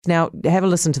Now, have a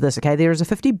listen to this, okay? There is a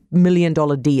 $50 million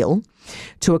deal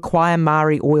to acquire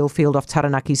Maari oil field off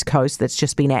Taranaki's coast that's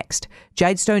just been axed.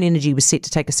 Jadestone Energy was set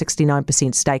to take a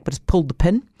 69% stake, but has pulled the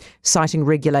pin, citing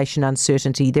regulation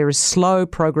uncertainty. There is slow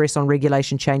progress on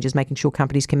regulation changes, making sure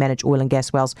companies can manage oil and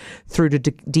gas wells through to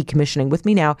decommissioning. With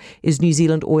me now is New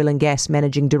Zealand Oil and Gas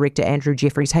Managing Director Andrew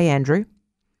Jeffries. Hey, Andrew.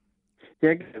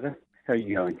 Yeah, good. How are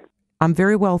you going? I'm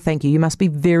very well, thank you. You must be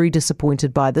very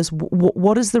disappointed by this.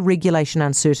 What is the regulation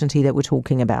uncertainty that we're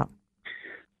talking about?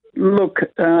 Look,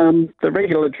 the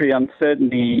regulatory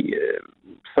uncertainty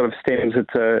sort of stems.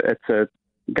 It's a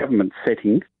government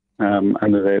setting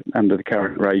under the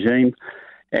current regime,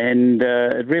 and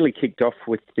it really kicked off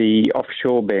with the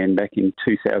offshore ban back in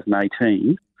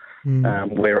 2018,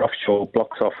 where offshore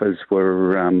blocks offers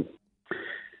were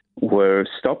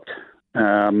stopped,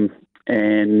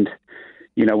 and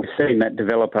you know, we've seen that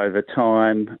develop over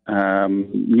time.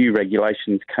 New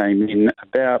regulations came in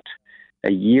about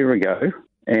a year ago,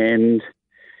 and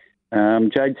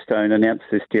Jadestone announced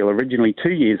this deal originally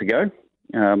 2 years ago.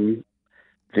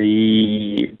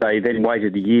 They then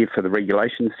waited a year for the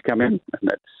regulations to come in, and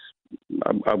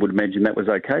I would imagine that was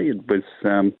okay. It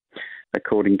was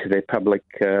according to their public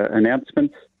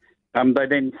announcements. They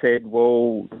then said,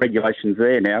 well, regulations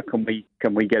there now, can we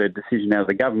get a decision out of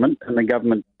the government? And the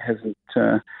government hasn't,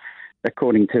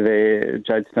 according to their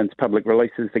Jadestone's public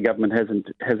releases, the government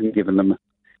hasn't given them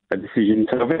a decision.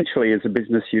 So eventually, as a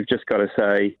business, you've just got to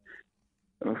say,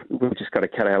 we've just got to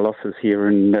cut our losses here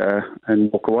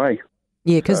and walk away.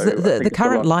 Yeah, because the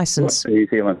current licence, New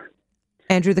Zealand.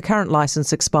 Andrew, the current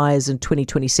licence expires in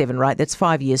 2027, right? That's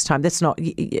 5 years' time. That's not,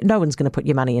 no one's going to put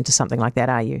your money into something like that,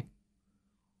 are you?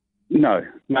 No,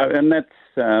 and that's,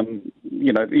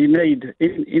 you need,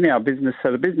 in our business,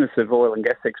 so the business of oil and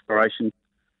gas exploration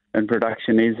and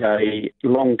production is a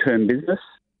long-term business,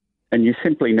 and you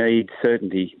simply need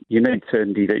certainty. You need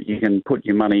certainty that you can put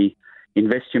your money,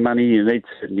 invest your money, you need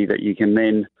certainty that you can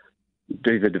then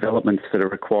do the developments that are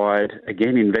required,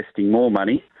 again, investing more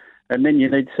money, and then you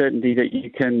need certainty that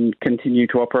you can continue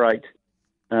to operate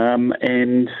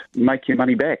and make your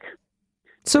money back.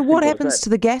 So what happens to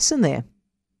the gas in there?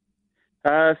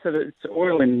 So it's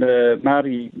oil in the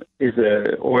Maari is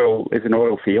an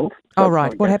oil field. So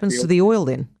right. What happens to the oil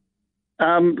then?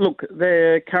 Look,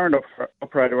 their current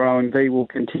operator OMV will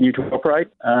continue to operate.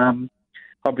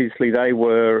 Obviously, they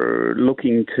were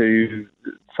looking to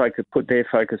put their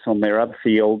focus on their other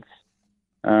fields.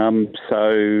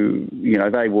 So you know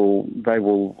they will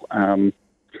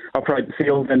operate the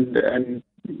field and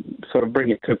sort of bring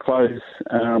it to a close.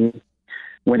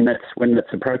 When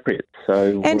that's appropriate.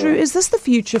 So, Andrew, is this the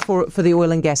future for the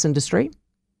oil and gas industry?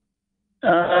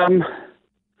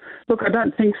 Look, I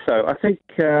don't think so. I think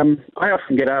I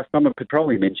often get asked. I'm a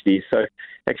petroleum engineer, so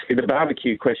actually the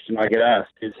barbecue question I get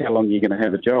asked is how long are you going to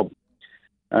have a job?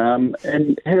 And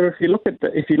Heather, if you look at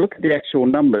the actual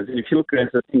numbers, and if you look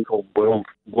at a thing called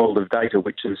World of Data,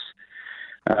 which is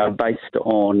based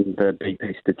on the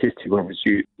BP Statistical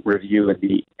Review and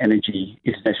the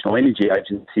International Energy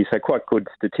Agency, so quite good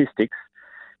statistics.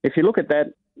 If you look at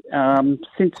that,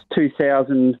 since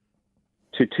 2000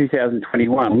 to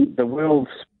 2021, the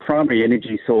world's primary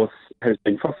energy source has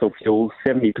been fossil fuels,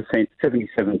 70%,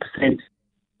 77%.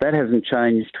 That hasn't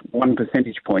changed 1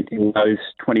 percentage point in those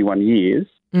 21 years.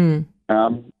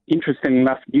 Interestingly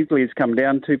enough, nuclear's come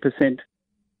down 2%.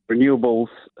 Renewables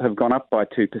have gone up by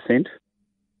 2%.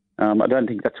 I don't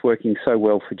think that's working so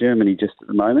well for Germany just at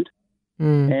the moment.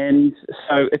 And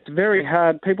so it's very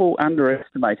hard. People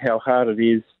underestimate how hard it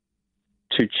is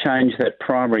to change that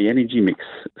primary energy mix.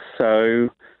 So,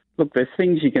 look, there's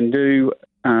things you can do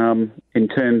in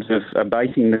terms of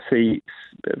abating the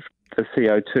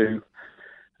CO2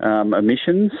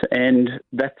 emissions, and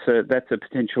that's a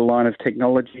potential line of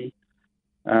technology.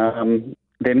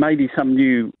 There may be some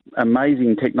new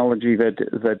amazing technology that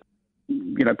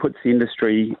puts the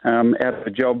industry out of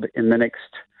a job in the next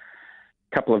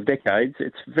couple of decades.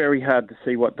 It's very hard to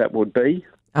see what that would be.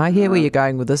 I hear where you're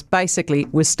going with this. Basically,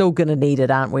 we're still going to need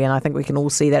it, aren't we? And I think we can all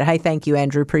see that. Hey, thank you,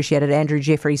 Andrew. Appreciate it. Andrew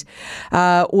Jeffries,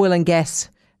 Oil and Gas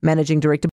Managing Director.